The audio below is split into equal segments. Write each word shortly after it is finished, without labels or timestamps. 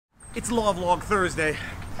It's Vlawg Thursday.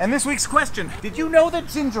 And this week's question, did you know that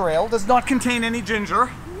ginger ale does not contain any ginger?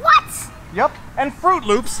 What? Yep, and Fruit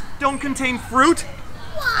Loops don't contain fruit?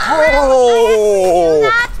 What? Oh! I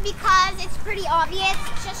have to do that because it's pretty obvious,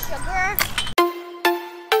 it's just sugar.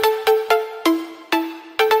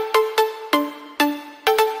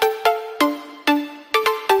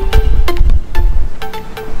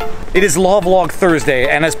 It is Vlawg Thursday,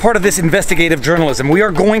 and as part of this investigative journalism, we are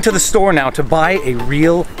going to the store now to buy a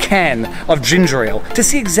real can of ginger ale to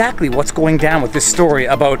see exactly what's going down with this story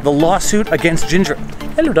about the lawsuit against ginger.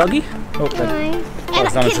 Hello, doggy. Oh, Daddy,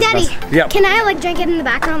 yeah. Can I like drink it in the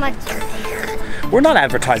background like? We're not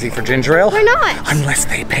advertising for ginger ale. We're not. Unless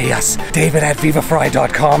they pay us. David at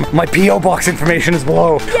vivafrei.com. My P.O. box information is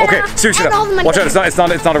below. Yeah, okay, seriously, watch out,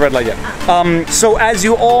 it's not a red light yet. So as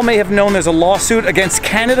you all may have known, there's a lawsuit against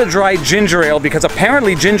Canada Dry Ginger Ale because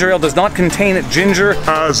apparently ginger ale does not contain ginger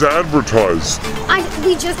as advertised.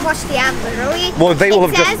 We just watched the ad literally. Well, they will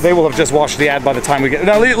have just watched the ad by the time we get.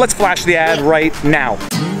 Now let's flash the ad right now.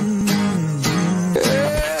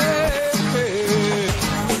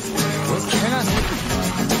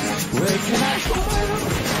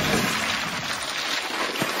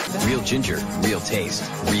 Real ginger, real taste,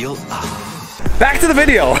 real Back to the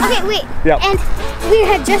video. Okay, wait. Yep. And we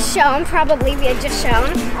had just shown, I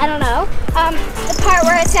don't know, the part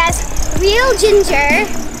where it says real ginger,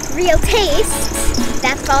 real taste.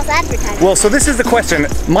 That's false advertising. Well, so this is the question.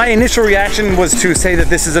 My initial reaction was to say that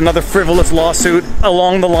this is another frivolous lawsuit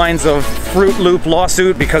along the lines of Fruit Loop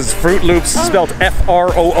lawsuit because Fruit Loops, spelled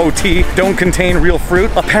F-R-O-O-T, don't contain real fruit.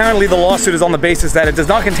 Apparently the lawsuit is on the basis that it does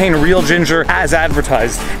not contain real ginger as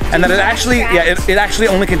advertised, and that it actually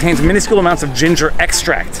only contains minuscule amounts of ginger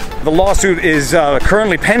extract. The lawsuit is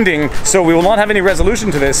currently pending, so we will not have any resolution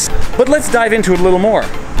to this, but let's dive into it a little more.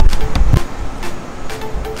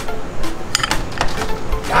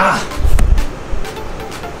 Bam,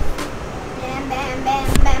 bam,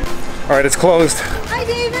 bam, bam. All right, it's closed. Hi,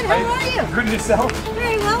 David. How are you? Good to yourself.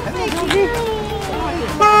 Very well, thank you. It's in the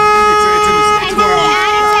And then the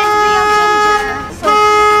ad says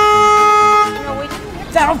real ginger. No, we didn't hear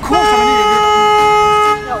That, of course,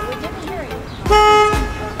 I you. No, we didn't hear you.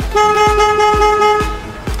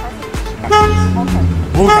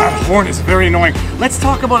 Oh, that horn is very annoying. Let's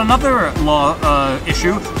talk about another law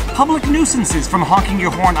issue. Public nuisances from honking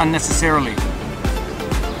your horn unnecessarily.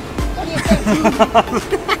 What do you think?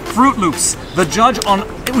 Fruit Loops. The judge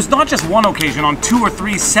it was not just one occasion, on 2 or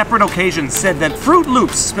 3 separate occasions said that Fruit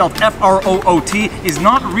Loops, spelled F-R-O-O-T, is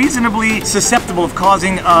not reasonably susceptible of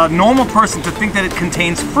causing a normal person to think that it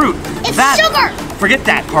contains fruit. It's sugar! Forget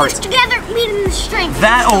that part. Mixed together, meat and the strength.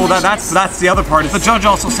 That's the other part. The judge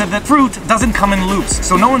also said that fruit doesn't come in loops,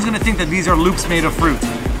 so no one's gonna think that these are loops made of fruit.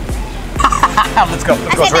 Let's go.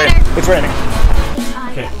 It's raining. It's raining.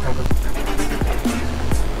 Okay, come.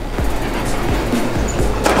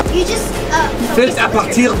 You just, Fait à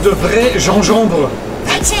partir de vrai gingembre.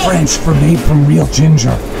 That's it. French for made from real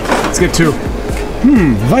ginger. Let's get 2.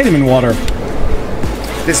 Vitamin water.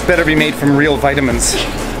 This better be made from real vitamins.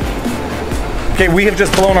 Okay, we have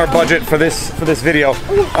just blown our budget for this video.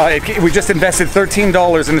 We just invested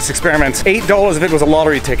 $13 in this experiment. $8 of it was a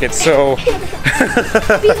lottery ticket, so...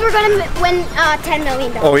 Because we're gonna win $10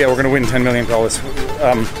 million. Oh yeah, we're gonna win $10 million.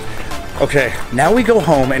 Okay, now we go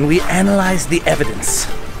home and we analyze the evidence.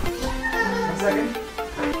 1 second.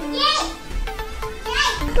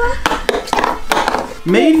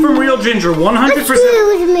 Made from real ginger, 100%.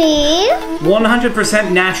 Excuse me.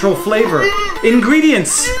 100% natural flavor.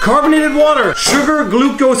 Ingredients: carbonated water, sugar,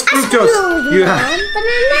 glucose, fructose.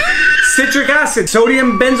 Citric acid,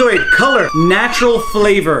 sodium benzoate, color, natural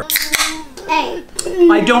flavor. Hey.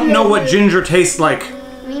 I don't know what ginger tastes like.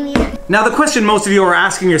 Me neither. Now the question most of you are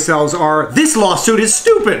asking yourselves are, this lawsuit is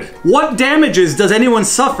stupid. What damages does anyone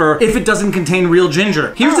suffer if it doesn't contain real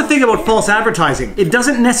ginger? Here's the thing about false advertising. It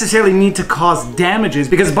doesn't necessarily need to cause damages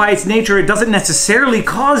because by its nature it doesn't necessarily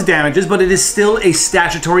cause damages, but it is still a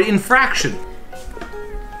statutory infraction.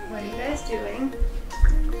 What are you guys doing?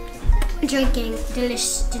 Drinking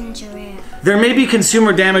delicious ginger ale. There may be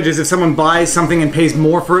consumer damages if someone buys something and pays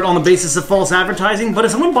more for it on the basis of false advertising, but if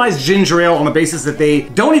someone buys ginger ale on the basis that they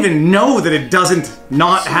don't even know that it doesn't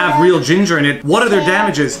not have real ginger in it, what are their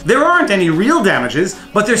damages? There aren't any real damages,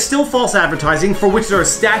 but there's still false advertising for which there are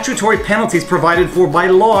statutory penalties provided for by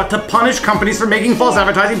law to punish companies for making false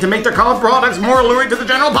advertising to make their products more alluring to the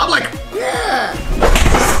general public.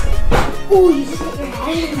 Oh, you just hit your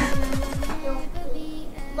head.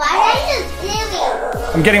 Why are you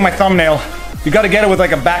moving? I'm getting my thumbnail. You gotta get it with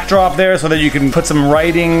like a backdrop there so that you can put some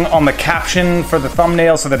writing on the caption for the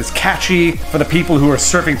thumbnail so that it's catchy for the people who are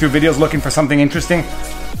surfing through videos looking for something interesting.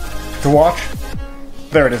 to watch.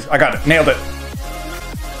 There it is. I got it. Nailed it.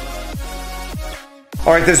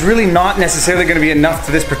 Alright, there's really not necessarily going to be enough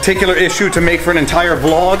to this particular issue to make for an entire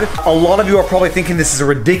vlog. A lot of you are probably thinking this is a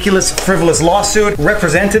ridiculous, frivolous lawsuit,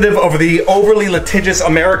 representative of the overly litigious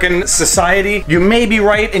American society. You may be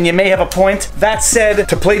right and you may have a point. That said,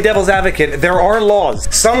 to play devil's advocate, there are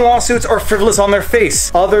laws. Some lawsuits are frivolous on their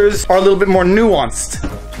face. Others are a little bit more nuanced.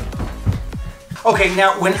 Okay,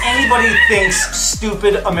 now when anybody thinks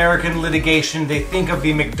stupid American litigation, they think of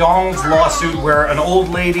the McDonald's lawsuit where an old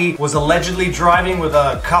lady was allegedly driving with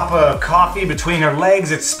a cup of coffee between her legs.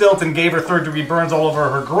 It spilt and gave her third-degree burns all over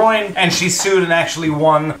her groin, and she sued and actually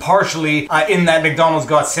won partially in that McDonald's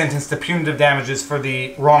got sentenced to punitive damages for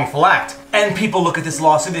the wrongful act. And people look at this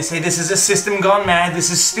lawsuit, they say, this is a system gone mad, this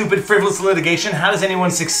is stupid, frivolous litigation, how does anyone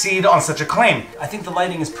succeed on such a claim? I think the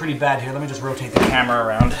lighting is pretty bad here. Let me just rotate the camera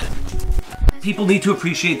around. People need to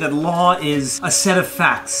appreciate that law is a set of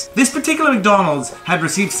facts. This particular McDonald's had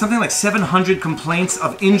received something like 700 complaints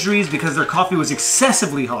of injuries because their coffee was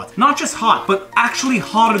excessively hot. Not just hot, but actually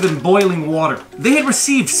hotter than boiling water. They had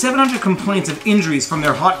received 700 complaints of injuries from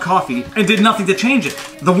their hot coffee and did nothing to change it.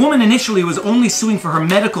 The woman initially was only suing for her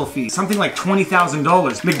medical fee, something like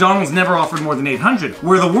 $20,000. McDonald's never offered more than $800.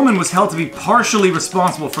 Where the woman was held to be partially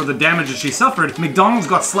responsible for the damages she suffered, McDonald's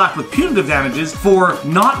got slapped with punitive damages for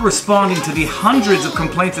not responding to the hundreds of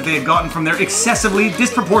complaints that they had gotten from their excessively,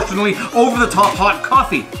 disproportionately, over-the-top hot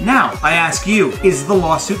coffee. Now, I ask you, is the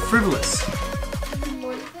lawsuit frivolous?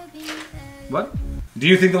 What? Do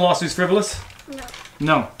you think the lawsuit's frivolous? No.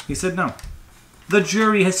 No. He said no. The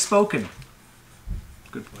jury has spoken.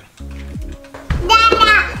 Good boy.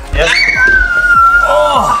 Yes.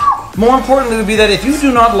 Oh! More importantly would be that if you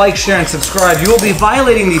do not like, share, and subscribe, you will be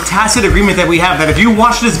violating the tacit agreement that we have that if you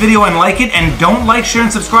watch this video and like it and don't like, share,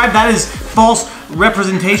 and subscribe, that is false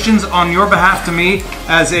representations on your behalf to me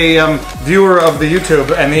as a viewer of the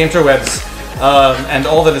YouTube and the interwebs and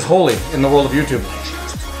all that is holy in the world of YouTube.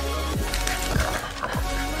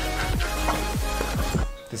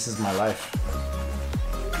 This is my life.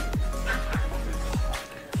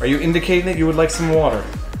 Are you indicating that you would like some water?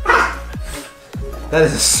 That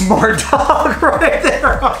is a smart dog right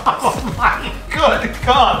there. Oh my good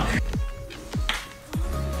God.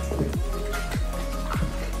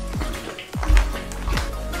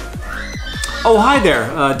 Oh, hi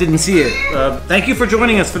there. Didn't see it. Thank you for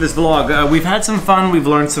joining us for this vlog. We've had some fun. We've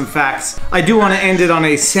learned some facts. I do want to end it on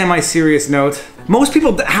a semi-serious note. Most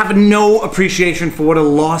people have no appreciation for what a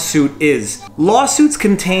lawsuit is. Lawsuits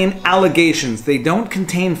contain allegations. They don't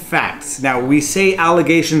contain facts. Now, we say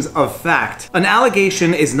allegations of fact. An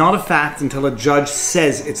allegation is not a fact until a judge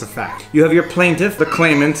says it's a fact. You have your plaintiff, the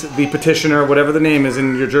claimant, the petitioner, whatever the name is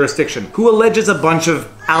in your jurisdiction, who alleges a bunch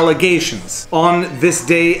of allegations. On this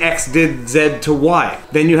day, X did Z to Y.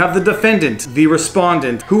 Then you have the defendant, the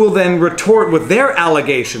respondent, who will then retort with their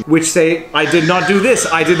allegation, which say, I did not do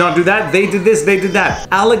this, I did not do that, they did this, they did that.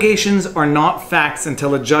 Allegations are not facts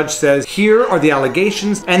until a judge says, here are the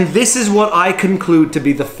allegations, and this is what I conclude to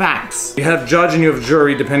be the facts. You have judge and you have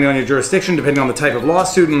jury, depending on your jurisdiction, depending on the type of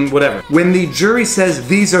lawsuit and whatever. When the jury says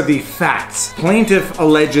these are the facts, plaintiff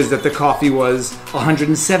alleges that the coffee was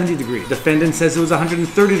 170 degrees. Defendant says it was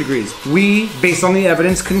 130 degrees. We, based on the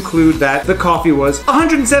evidence, conclude that the coffee was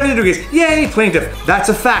 170 degrees. Yay, plaintiff. That's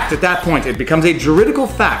a fact at that point. It becomes a juridical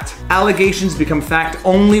fact. Allegations become fact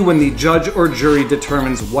only when the judge or jury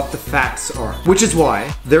determines what the facts are. Which is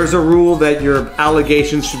why there's a rule that your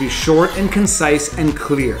allegations should be short and concise and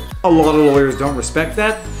clear. A lot of lawyers don't respect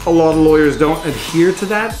that. A lot of lawyers don't adhere to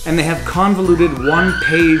that. And they have convoluted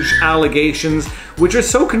one-page allegations which are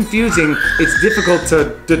so confusing, it's difficult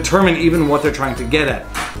to determine even what they're trying to get at.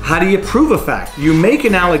 How do you prove a fact? You make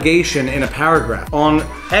an allegation in a paragraph. On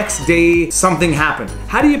X day, something happened.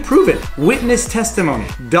 How do you prove it? Witness testimony,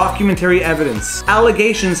 documentary evidence.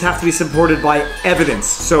 Allegations have to be supported by evidence.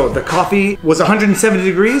 So the coffee was 170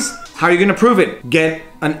 degrees. How are you gonna prove it? Get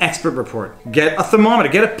an expert report. Get a thermometer.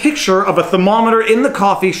 Get a picture of a thermometer in the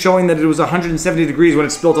coffee showing that it was 170 degrees when it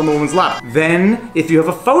spilled on the woman's lap. Then, if you have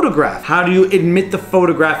a photograph, how do you admit the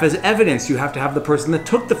photograph as evidence? You have to have the person that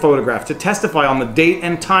took the photograph to testify on the date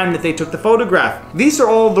and time that they took the photograph. These are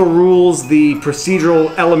all the rules, the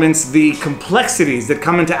procedural elements, the complexities that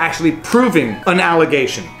come into actually proving an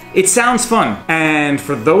allegation. It sounds fun, and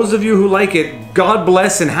for those of you who like it, God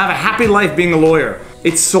bless and have a happy life being a lawyer.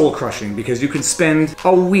 It's soul-crushing because you can spend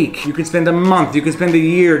a week, you can spend a month, you can spend a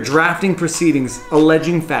year drafting proceedings,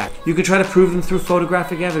 alleging facts. You can try to prove them through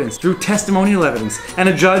photographic evidence, through testimonial evidence, and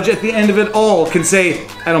a judge at the end of it all can say,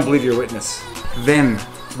 I don't believe your witness. Then,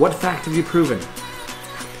 what fact have you proven?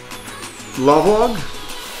 Vlawg?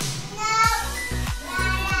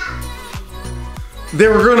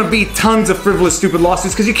 there are gonna be tons of frivolous, stupid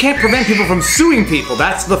lawsuits because you can't prevent people from suing people.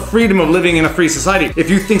 That's the freedom of living in a free society. If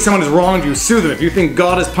you think someone has wronged you, sue them. If you think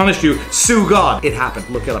God has punished you, sue God. It happened.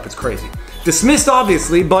 Look it up. It's crazy. Dismissed,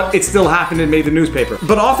 obviously, but it still happened and made the newspaper.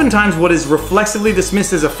 But oftentimes what is reflexively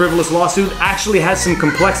dismissed as a frivolous lawsuit actually has some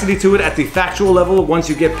complexity to it at the factual level once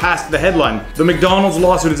you get past the headline. The McDonald's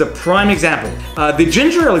lawsuit is a prime example. The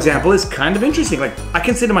ginger ale example is kind of interesting. Like, I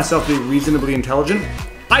consider myself to be reasonably intelligent.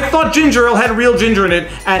 I thought ginger ale had real ginger in it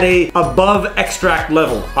at a above extract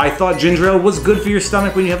level. I thought ginger ale was good for your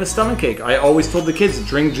stomach when you have a stomach ache. I always told the kids,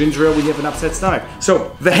 drink ginger ale when you have an upset stomach.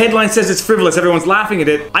 So the headline says it's frivolous, everyone's laughing at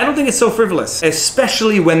it. I don't think it's so frivolous,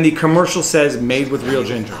 especially when the commercial says made with real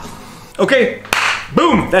ginger. Okay,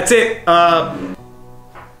 boom, that's it.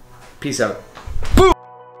 Peace out. Boom!